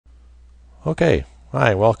Okay,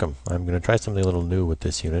 hi, welcome. I'm going to try something a little new with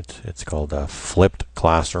this unit. It's called a flipped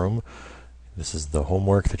classroom. This is the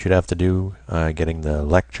homework that you'd have to do, getting the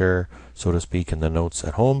lecture, so to speak, and the notes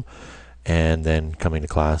at home, and then coming to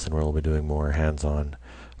class, and we'll be doing more hands-on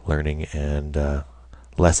learning and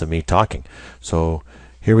less of me talking. So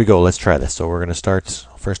here we go. Let's try this. So we're going to start,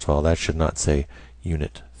 first of all, that should not say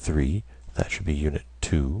Unit 3. That should be Unit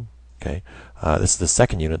 2. Okay, this is the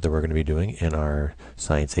second unit that we're going to be doing in our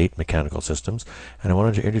Science 8 Mechanical Systems, and I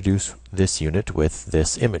wanted to introduce this unit with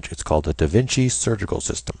this image. It's called the Da Vinci Surgical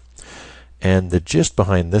System. And the gist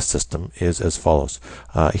behind this system is as follows.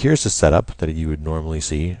 Here's the setup that you would normally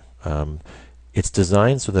see. It's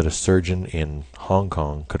designed so that a surgeon in Hong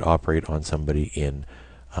Kong could operate on somebody in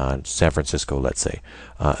San Francisco, let's say.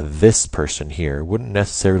 This person here wouldn't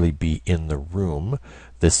necessarily be in the room.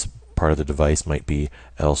 This part of the device might be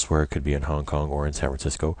elsewhere. It could be in Hong Kong or in San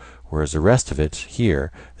Francisco, whereas the rest of it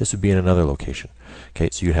here, this would be in another location. Okay,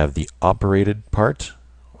 so you have the operated part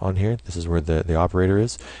on here. This is where the operator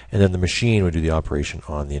is, and then the machine would do the operation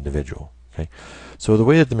on the individual. Okay, so the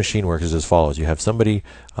way that the machine works is as follows. You have somebody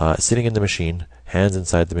sitting in the machine, hands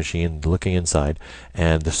inside the machine, looking inside,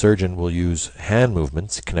 and the surgeon will use hand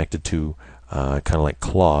movements connected to kind of like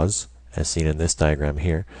claws, as seen in this diagram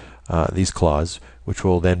here. These claws, which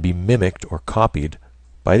will then be mimicked or copied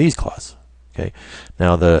by these claws. Okay.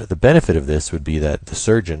 Now the benefit of this would be that the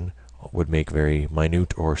surgeon would make very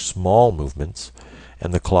minute or small movements,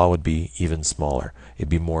 and the claw would be even smaller. It'd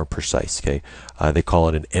be more precise. Okay. They call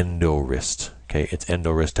it an endo wrist. Okay. It's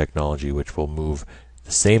endo wrist technology, which will move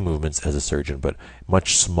the same movements as a surgeon, but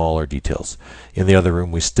much smaller details. In the other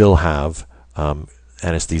room, we still have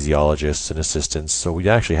anesthesiologists and assistants, so we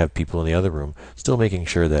actually have people in the other room still making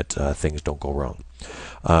sure that things don't go wrong.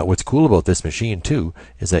 What's cool about this machine too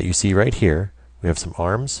is that you see right here we have some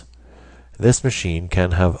arms. This machine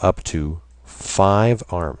can have up to 5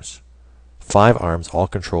 arms. 5 arms, all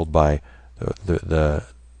controlled by the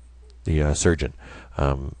surgeon.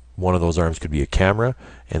 One of those arms could be a camera,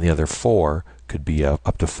 and the other 4 could be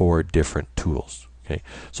up to 4 different tools. Okay,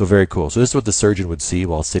 so very cool. So this is what the surgeon would see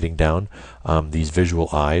while sitting down. These visual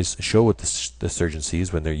eyes show what the surgeon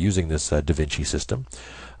sees when they're using this Da Vinci system.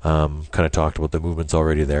 Kind of talked about the movements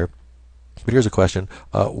already there. But here's a question.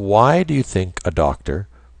 Why do you think a doctor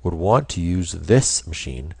would want to use this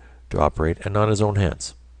machine to operate and not his own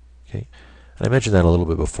hands? Okay, and I mentioned that a little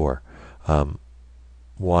bit before.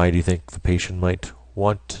 Why do you think the patient might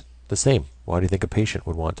want the same? Why do you think a patient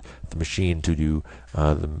would want the machine to do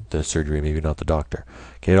the surgery, maybe not the doctor?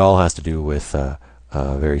 Okay, it all has to do with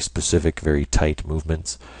very specific, very tight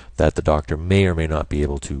movements that the doctor may or may not be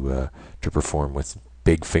able to perform with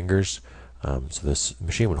big fingers. So this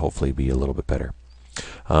machine would hopefully be a little bit better.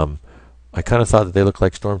 I kind of thought that they looked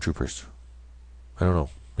like stormtroopers. I don't know.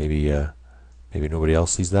 Maybe nobody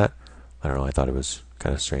else sees that. I don't know. I thought it was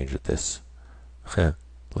kind of strange that this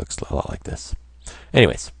looks a lot like this.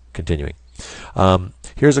 Anyways, continuing.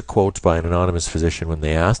 Here's a quote by an anonymous physician when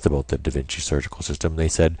they asked about the Da Vinci Surgical System. They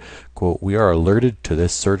said, quote, "We are alerted to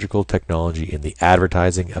this surgical technology in the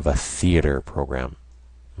advertising of a theater program.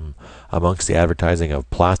 Amongst the advertising of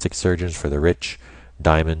plastic surgeons for the rich,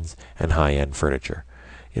 diamonds, and high-end furniture.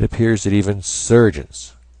 It appears that even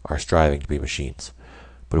surgeons are striving to be machines.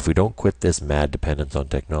 But if we don't quit this mad dependence on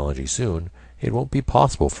technology soon, it won't be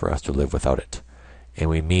possible for us to live without it. And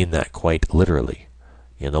we mean that quite literally.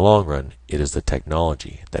 In the long run, it is the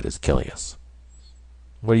technology that is killing us."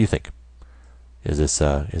 What do you think? Is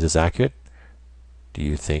this accurate? Do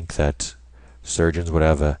you think that surgeons would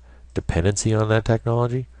have a dependency on that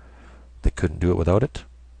technology? They couldn't do it without it?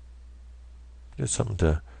 Just something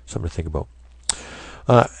to think about.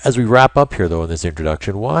 As we wrap up here, though, in this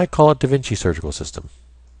introduction, why call it Da Vinci Surgical System?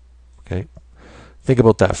 Okay, think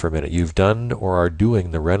about that for a minute. You've done or are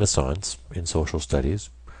doing the Renaissance in social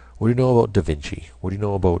studies. What do you know about Da Vinci? What do you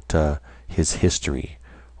know about his history,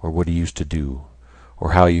 or what he used to do,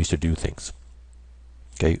 or how he used to do things?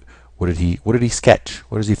 Okay, what did he sketch?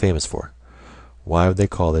 What is he famous for? Why would they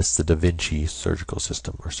call this the Da Vinci Surgical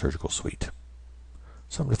System or Surgical Suite?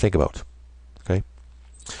 Something to think about. Okay.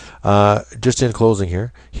 Just in closing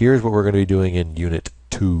here, here's what we're going to be doing in Unit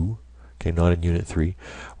 2. Okay, not in Unit 3.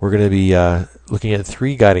 We're going to be looking at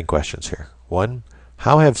 3 guiding questions here. 1.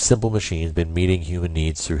 How have simple machines been meeting human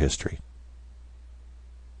needs through history?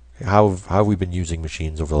 How have we been using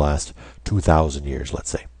machines over the last 2,000 years, let's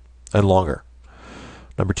say, and longer?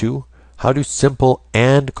 Number 2, how do simple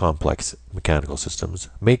and complex mechanical systems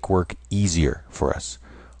make work easier for us?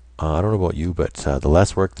 I don't know about you, but the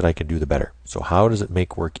less work that I can do, the better. So how does it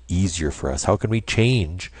make work easier for us? How can we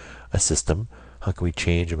change a system? How can we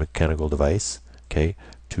change a mechanical device, okay,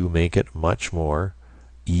 to make it much more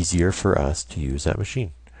easier for us to use that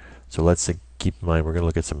machine. So let's keep in mind we're going to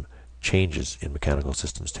look at some changes in mechanical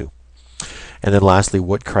systems too. And then lastly,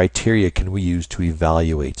 what criteria can we use to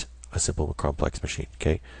evaluate a simple or complex machine?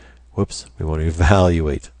 Okay, whoops, we want to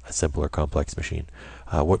evaluate a simple or complex machine.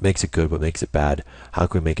 What makes it good? What makes it bad? How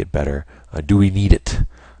can we make it better? Do we need it?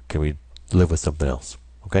 Can we live with something else?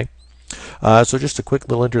 Okay, so just a quick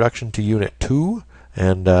little introduction to Unit 2,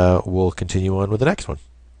 and we'll continue on with the next one.